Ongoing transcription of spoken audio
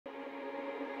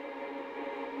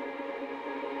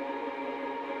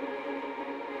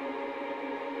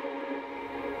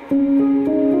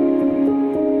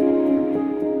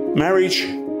Marriage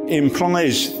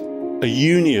implies a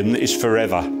union that is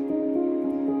forever,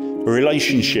 a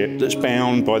relationship that's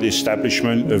bound by the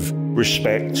establishment of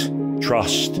respect,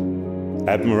 trust,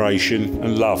 admiration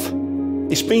and love.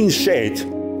 It's been said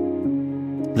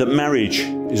that marriage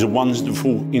is a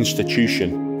wonderful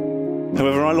institution.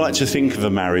 However, I like to think of a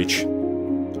marriage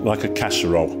like a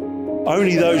casserole.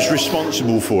 Only those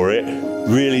responsible for it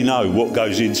really know what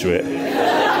goes into it.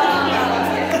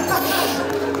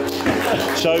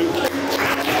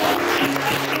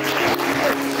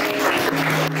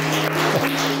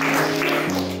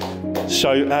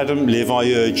 So Adam, Liv,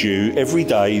 I urge you, every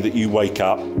day that you wake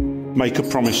up, make a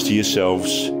promise to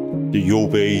yourselves that you'll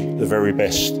be the very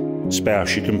best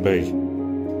spouse you can be.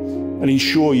 And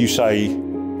ensure you say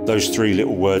those 3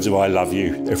 little words of I love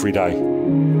you every day.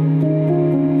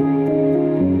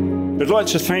 I'd like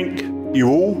to thank you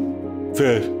all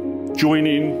for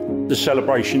joining the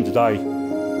celebration today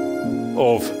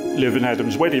of Liv and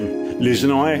Adam's wedding. Liz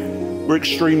and I were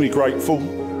extremely grateful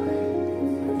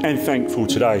and thankful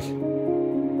today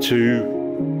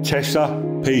to Tessa,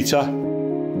 Peter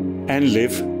and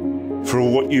Liv for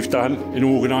all what you've done in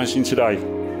organising today.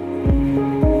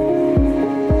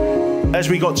 As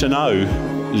we got to know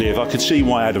Liv, I could see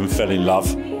why Adam fell in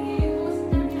love.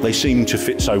 They seemed to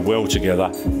fit so well together.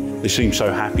 They seemed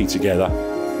so happy together.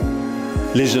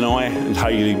 Liz and I and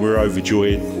Hayley were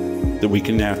overjoyed that we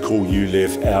can now call you,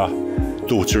 Liv, our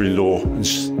daughter-in-law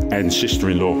and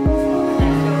sister-in-law.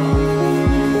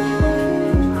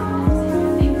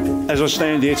 As I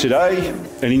stand here today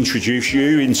and introduce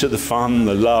you into the fun,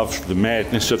 the love, the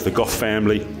madness of the Goff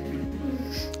family,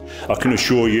 I can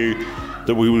assure you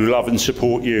that we will love and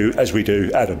support you as we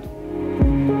do Adam.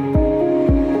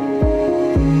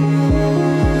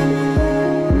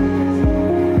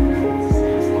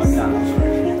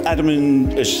 Adam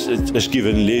has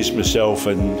given Liz, myself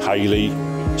and Hayley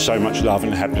so much love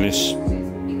and happiness.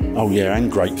 Oh yeah, and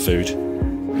great food.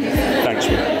 Thanks,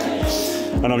 man.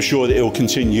 And I'm sure that he'll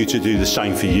continue to do the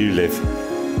same for you, Liv.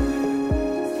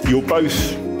 You're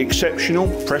both exceptional,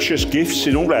 precious gifts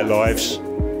in all our lives,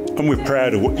 and we're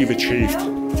proud of what you've achieved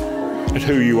and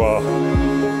who you are.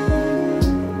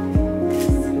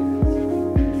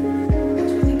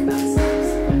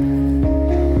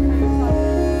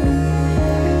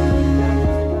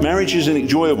 Marriage is an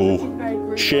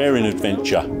enjoyable, sharing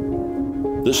adventure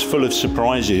that's full of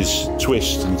surprises,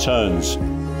 twists and turns.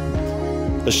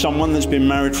 As someone that's been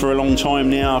married for a long time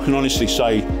now, I can honestly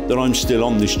say that I'm still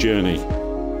on this journey,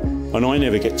 and I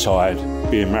never get tired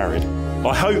being married.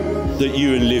 I hope that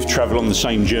you and Liv travel on the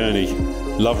same journey,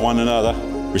 love one another,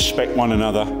 respect one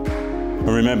another, and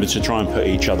remember to try and put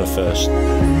each other first.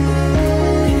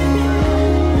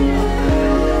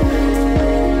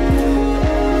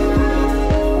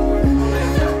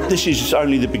 This is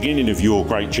only the beginning of your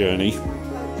great journey,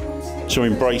 so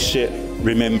embrace it,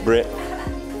 remember it,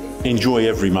 enjoy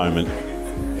every moment.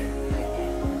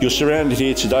 You're surrounded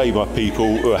here today by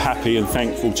people who are happy and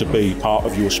thankful to be part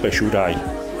of your special day.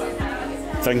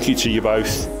 Thank you to you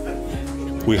both.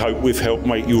 We hope we've helped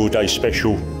make your day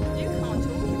special,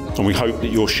 and we hope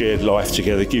that your shared life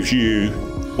together gives you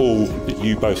all that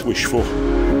you both wish for.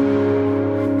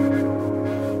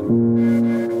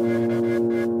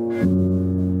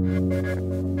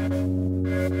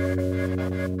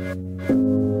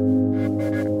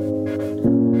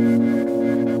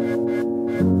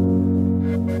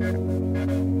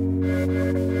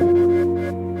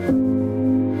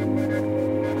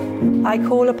 I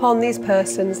call upon these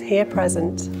persons here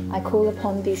present. I call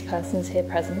upon these persons here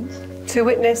present. To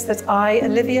witness that I,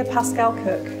 Olivia Pascal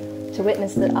Cook. To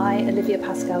witness that I, Olivia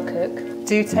Pascal Cook.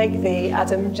 Do take thee,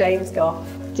 Adam James Goff.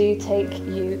 Do take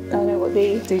you, I don't know what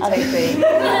the... Do take thee.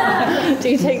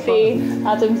 Do take thee,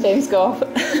 Adam James Goff.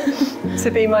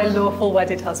 To be my lawful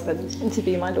wedded husband. And to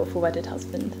be my lawful wedded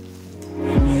husband.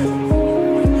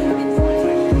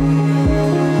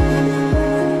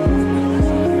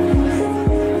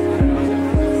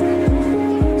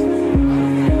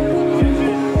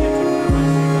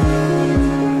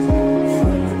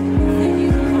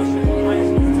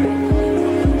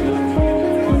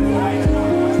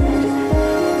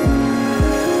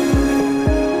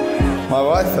 My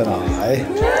wife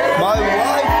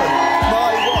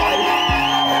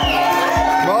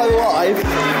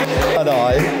and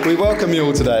I, we welcome you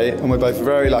all today, and we're both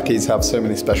very lucky to have so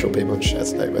many special people to share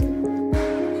today with.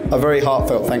 A very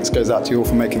heartfelt thanks goes out to you all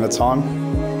for making the time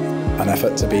and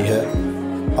effort to be here.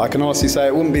 I can honestly say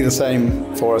it wouldn't be the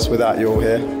same for us without you all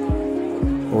here.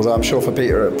 Although I'm sure for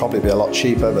Peter it would probably be a lot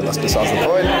cheaper, but that's besides the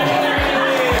point.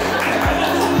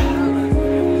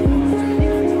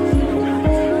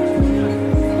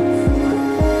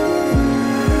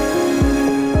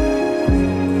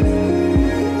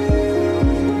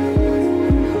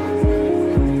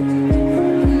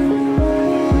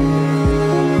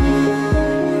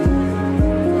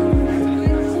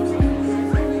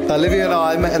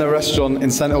 restaurant in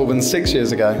St Albans 6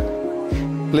 years ago.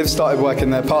 Liv started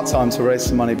working there part-time to raise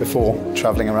some money before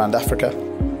travelling around Africa.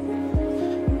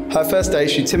 Her first day,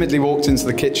 she timidly walked into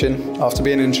the kitchen after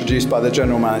being introduced by the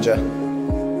general manager.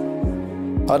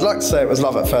 I'd like to say it was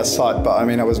love at first sight, but I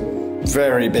mean, I was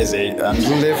very busy, and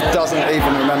Liv doesn't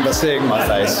even remember seeing my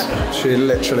face. She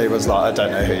literally was like, I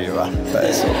don't know who you are, but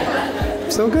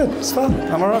it's all good, it's fun,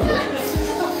 I'm all right with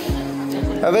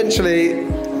it.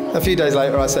 Eventually, a few days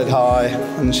later, I said hi,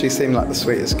 and she seemed like the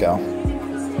sweetest girl.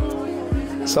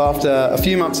 So after a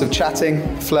few months of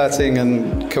chatting, flirting,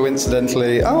 and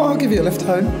coincidentally, oh, I'll give you a lift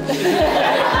home.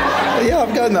 Yeah,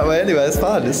 I'm going that way anyway, it's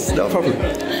fine, it's not a problem.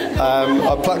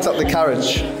 I plucked up the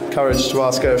courage to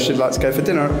ask her if she'd like to go for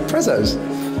dinner at Prezzo's.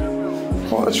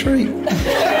 What a treat.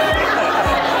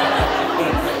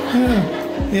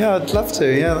 Yeah, I'd love to,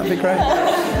 yeah, that'd be great.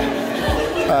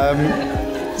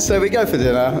 So we go for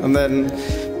dinner, and then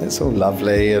it's all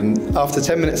lovely, and after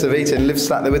 10 minutes of eating, Liv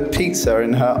sat there with pizza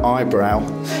in her eyebrow.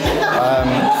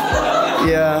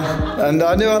 Yeah, and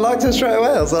I knew I liked her straight away.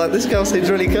 I was like, this girl seems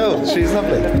really cool, she's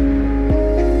lovely.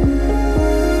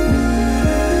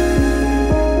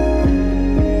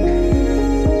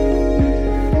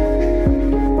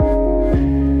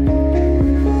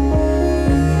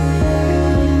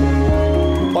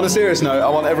 On a serious note, I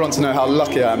want everyone to know how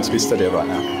lucky I am to be stood here right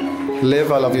now.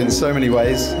 Liv, I love you in so many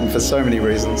ways and for so many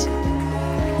reasons.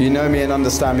 You know me and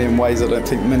understand me in ways I don't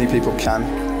think many people can.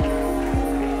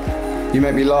 You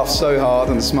make me laugh so hard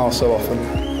and smile so often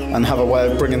and have a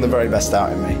way of bringing the very best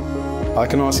out in me. I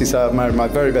can honestly say I've married my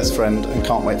very best friend and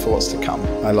can't wait for what's to come.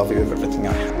 I love you with everything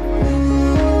I have.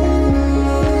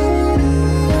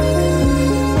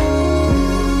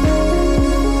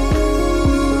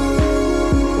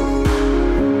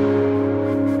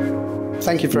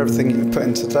 Thank you for everything you've put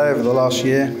in today over the last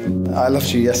year. I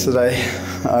loved you yesterday.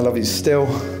 I love you still.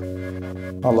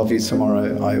 I'll love you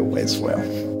tomorrow. I always will.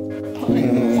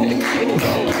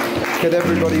 Could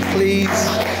everybody please,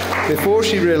 before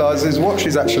she realises what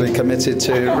she's actually committed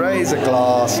to, raise a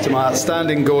glass to my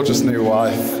outstanding, gorgeous new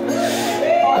wife,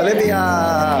 Olivia.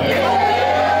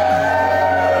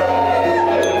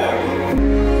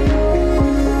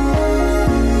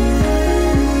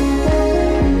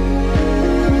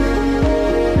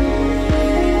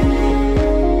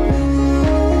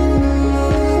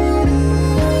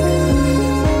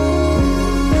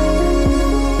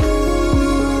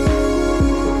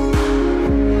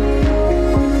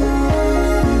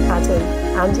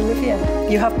 And Olivia,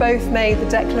 you have both made the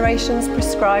declarations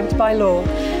prescribed by law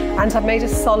and have made a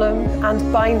solemn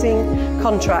and binding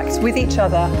contract with each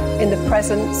other in the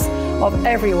presence of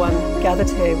everyone gathered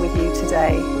here with you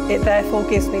today. It therefore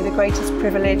gives me the greatest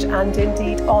privilege and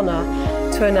indeed honour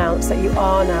to announce that you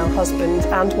are now husband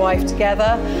and wife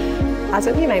together.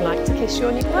 Adam, you may like to kiss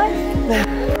your new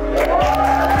wife.